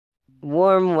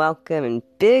Warm welcome and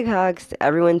big hugs to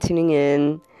everyone tuning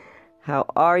in. How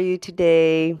are you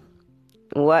today?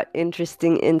 What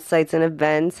interesting insights and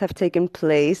events have taken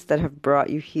place that have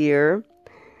brought you here?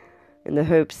 In the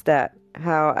hopes that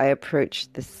how I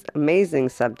approach this amazing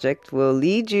subject will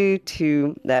lead you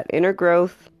to that inner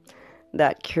growth,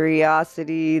 that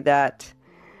curiosity, that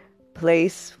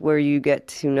place where you get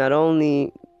to not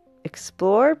only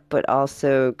explore, but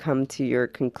also come to your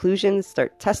conclusions,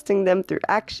 start testing them through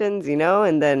actions,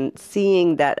 and then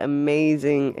seeing that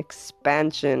amazing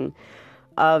expansion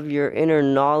of your inner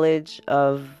knowledge,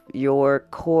 of your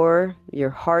core,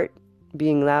 your heart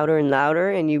being louder and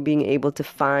louder, and you being able to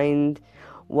find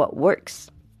what works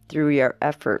through your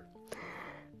effort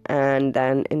and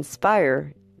then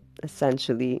inspire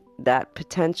essentially that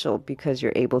potential because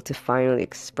you're able to finally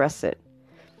express it.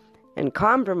 And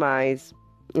compromise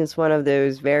is one of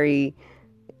those very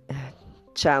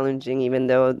challenging, even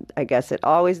though I guess it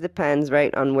always depends,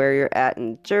 right, on where you're at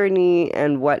in the journey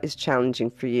and what is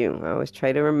challenging for you. I always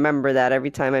try to remember that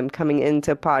every time I'm coming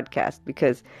into a podcast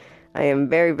because I am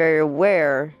very, very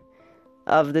aware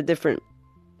of the different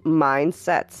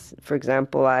mindsets. For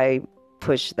example, I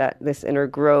push this inner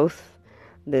growth,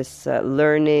 this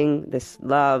learning, this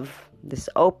love, this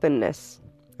openness,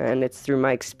 and it's through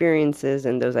my experiences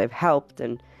and those I've helped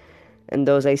and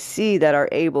those I see that are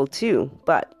able to.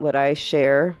 But what I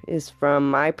share is from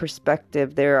my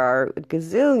perspective. There are a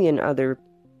gazillion other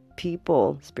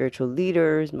people, spiritual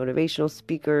leaders, motivational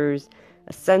speakers,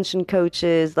 ascension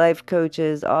coaches, life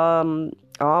coaches,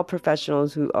 all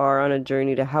professionals who are on a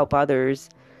journey to help others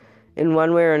in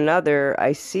one way or another.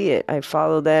 I see it. I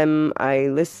follow them. I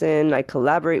listen. I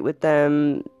collaborate with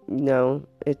them.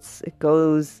 It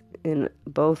goes in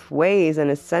both ways.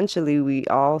 And essentially, we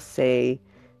all say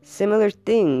similar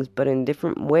things, but in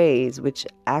different ways, which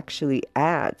actually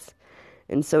adds.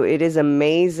 And so it is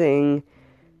amazing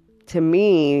to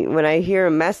me when I hear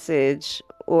a message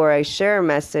or I share a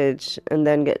message and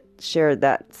then get shared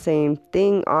that same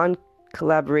thing on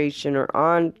collaboration or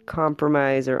on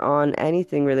compromise or on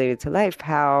anything related to life,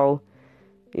 how,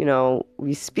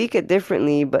 we speak it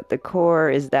differently, but the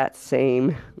core is that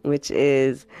same, which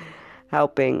is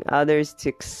helping others to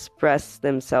express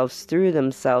themselves through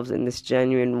themselves in this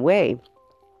genuine way.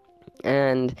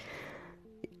 And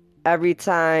every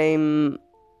time,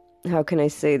 how can I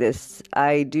say this?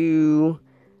 I do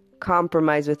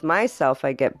compromise with myself,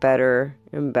 I get better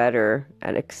and better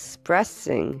at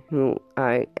expressing who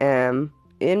I am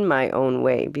in my own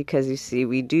way. Because you see,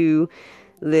 we do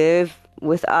live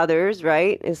with others,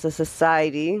 right? It's a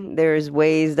society. There's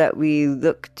ways that we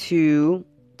look to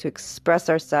express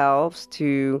ourselves,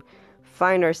 to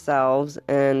find ourselves.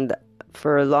 And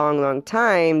for a long, long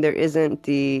time, there isn't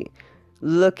the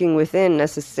looking within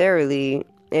necessarily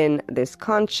in this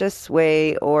conscious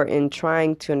way or in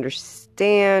trying to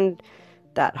understand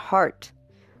that heart,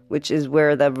 which is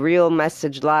where the real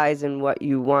message lies and what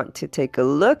you want to take a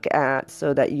look at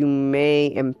so that you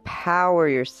may empower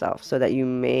yourself, so that you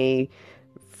may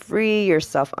free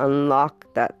yourself, unlock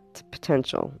that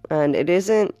potential. And it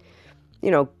isn't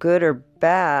good or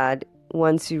bad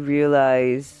once you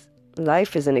realize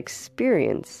life is an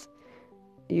experience.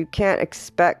 You can't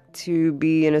expect to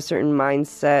be in a certain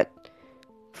mindset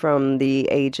from the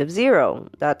age of 0.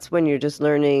 That's when you're just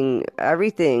learning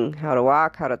everything, how to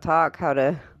walk, how to talk, how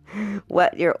to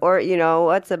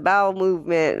what's a bowel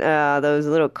movement, those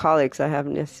little colics. I have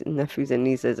nephews and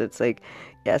nieces. It's like,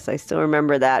 yes, I still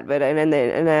remember that. But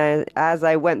as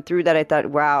I went through that, I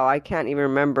thought, wow, I can't even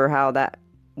remember how that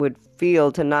would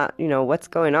feel to not, what's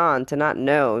going on, to not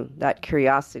know. That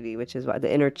curiosity, which is why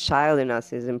the inner child in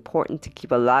us is important to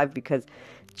keep alive, because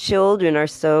children are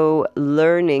so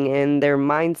learning in their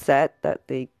mindset that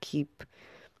they keep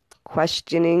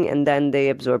questioning and then they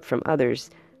absorb from others,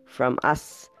 from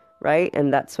us, right?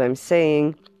 And that's what I'm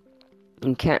saying.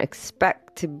 You can't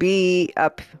expect to be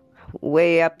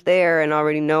way up there and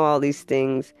already know all these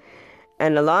things.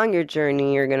 And along your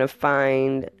journey, you're going to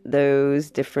find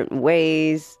those different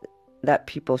ways that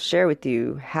people share with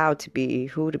you how to be,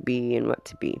 who to be, and what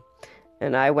to be.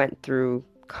 And I went through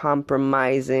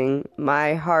compromising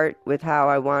my heart with how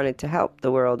I wanted to help the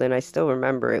world. And I still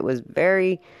remember it was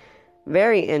very,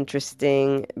 very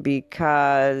interesting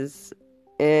because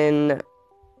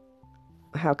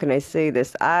how can I say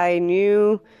this? I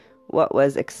knew what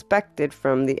was expected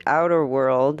from the outer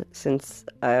world since,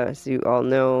 as you all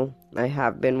know, I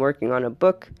have been working on a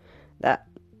book that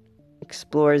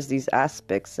explores these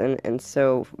aspects. And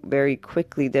so very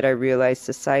quickly did I realize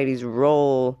society's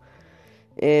role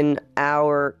in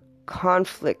our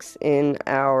conflicts, in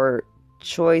our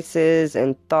choices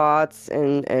and thoughts,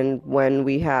 and when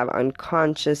we have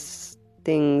unconscious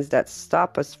things that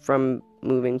stop us from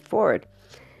moving forward.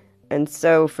 And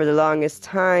so for the longest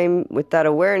time, with that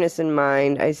awareness in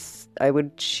mind, I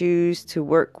would choose to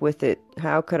work with it.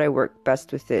 How could I work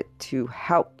best with it to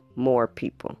help more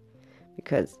people?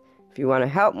 Because if you want to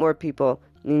help more people,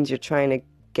 it means you're trying to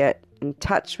get in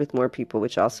touch with more people,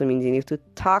 which also means you need to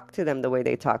talk to them the way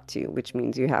they talk to you, which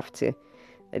means you have to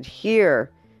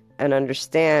adhere and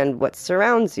understand what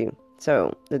surrounds you.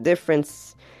 So the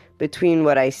difference between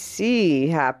what I see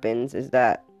happens is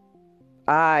that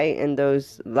I and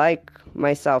those like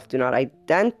myself do not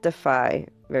identify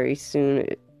very soon.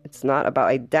 It's not about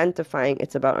identifying,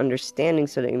 it's about understanding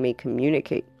so that you may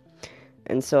communicate.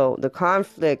 And so the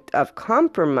conflict of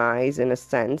compromise, in a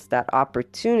sense, that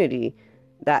opportunity,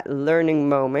 that learning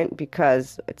moment,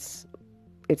 because it's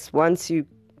once you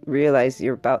realize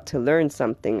you're about to learn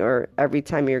something, or every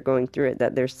time you're going through it,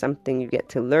 that there's something you get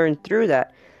to learn through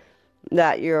that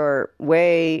your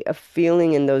way of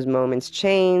feeling in those moments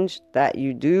change, that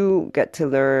you do get to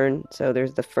learn. So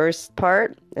there's the first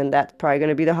part, and that's probably going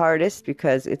to be the hardest,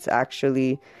 because it's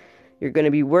actually, you're going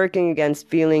to be working against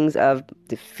feelings of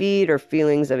defeat or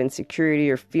feelings of insecurity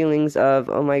or feelings of,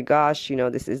 oh my gosh,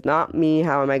 this is not me.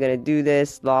 How am I going to do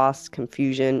this? Loss,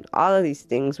 confusion, all of these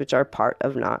things, which are part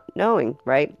of not knowing,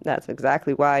 right? That's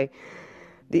exactly why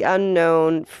the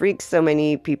unknown freaks so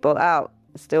many people out.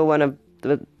 Still one of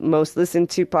the most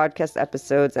listened to podcast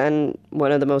episodes and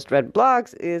one of the most read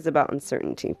blogs is about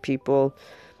uncertainty. People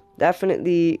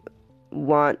definitely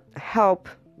want help,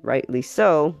 rightly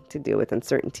so, to deal with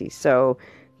uncertainty. So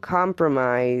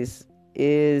compromise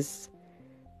is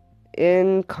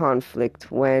in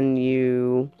conflict when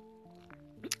you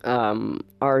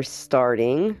are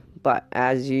starting, but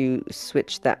as you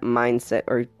switch that mindset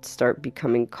or start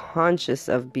becoming conscious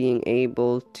of being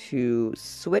able to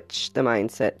switch the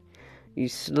mindset, you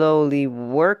slowly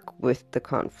work with the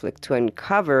conflict to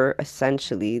uncover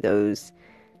essentially those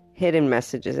hidden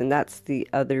messages. And that's the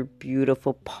other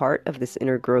beautiful part of this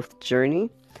inner growth journey.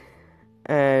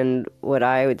 And what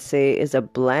I would say is a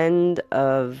blend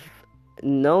of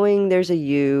knowing there's a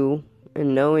you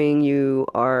and knowing you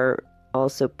are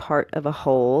also part of a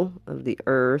whole of the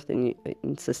earth and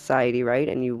in society, right?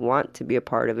 And you want to be a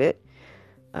part of it.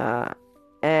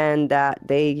 And that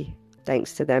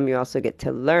thanks to them, you also get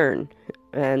to learn.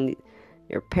 And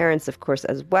your parents, of course,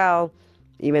 as well,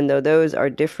 even though those are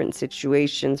different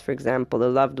situations. For example, the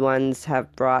loved ones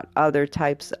have brought other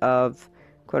types of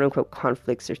quote-unquote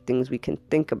conflicts or things we can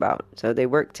think about. So they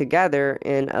work together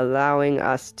in allowing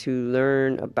us to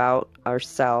learn about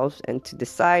ourselves and to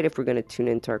decide if we're going to tune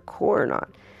into our core or not.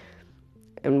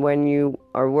 And when you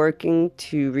are working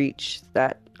to reach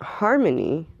that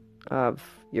harmony of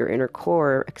your inner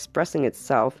core expressing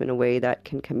itself in a way that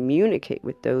can communicate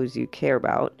with those you care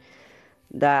about,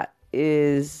 that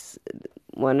is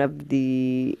one of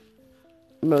the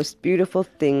most beautiful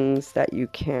things that you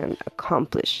can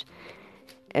accomplish.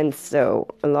 And so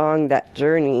along that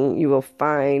journey, you will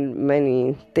find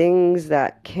many things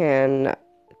that can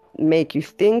make you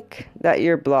think that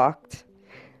you're blocked,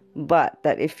 but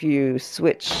that if you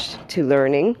switch to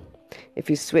learning, if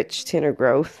you switch to inner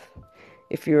growth,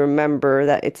 if you remember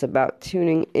that it's about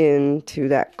tuning in to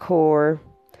that core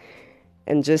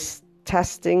and just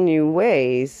testing new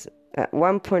ways, at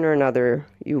one point or another,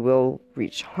 you will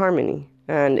reach harmony.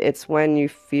 And it's when you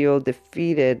feel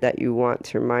defeated that you want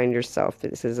to remind yourself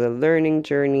that this is a learning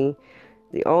journey.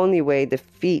 The only way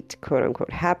defeat, quote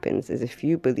unquote, happens is if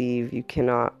you believe you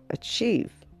cannot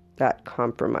achieve that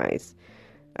compromise.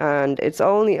 And it's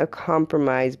only a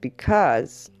compromise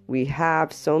because we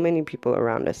have so many people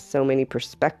around us, so many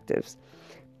perspectives,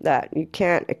 that you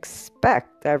can't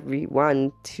expect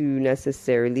everyone to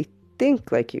necessarily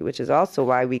think like you, which is also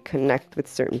why we connect with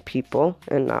certain people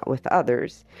and not with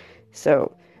others.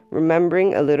 So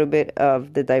remembering a little bit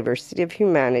of the diversity of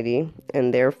humanity,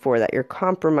 and therefore that your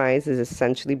compromise is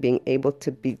essentially being able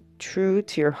to be true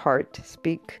to your heart,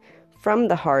 speak from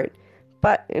the heart,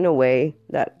 but in a way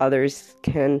that others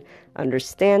can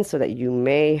understand so that you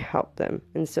may help them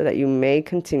and so that you may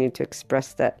continue to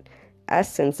express that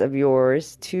essence of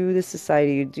yours to the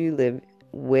society you do live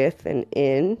with and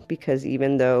in. Because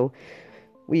even though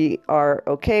we are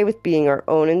okay with being our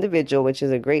own individual, which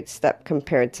is a great step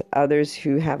compared to others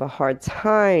who have a hard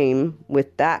time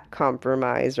with that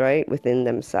compromise, right, within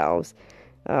themselves,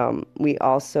 we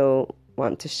also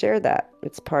want to share that.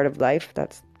 It's part of life.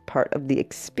 That's part of the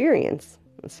experience.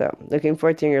 So looking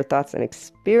forward to your thoughts and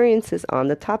experiences on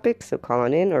the topic. So call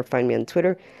on in or find me on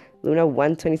Twitter,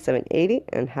 Luna12780,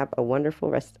 and have a wonderful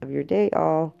rest of your day,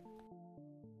 all.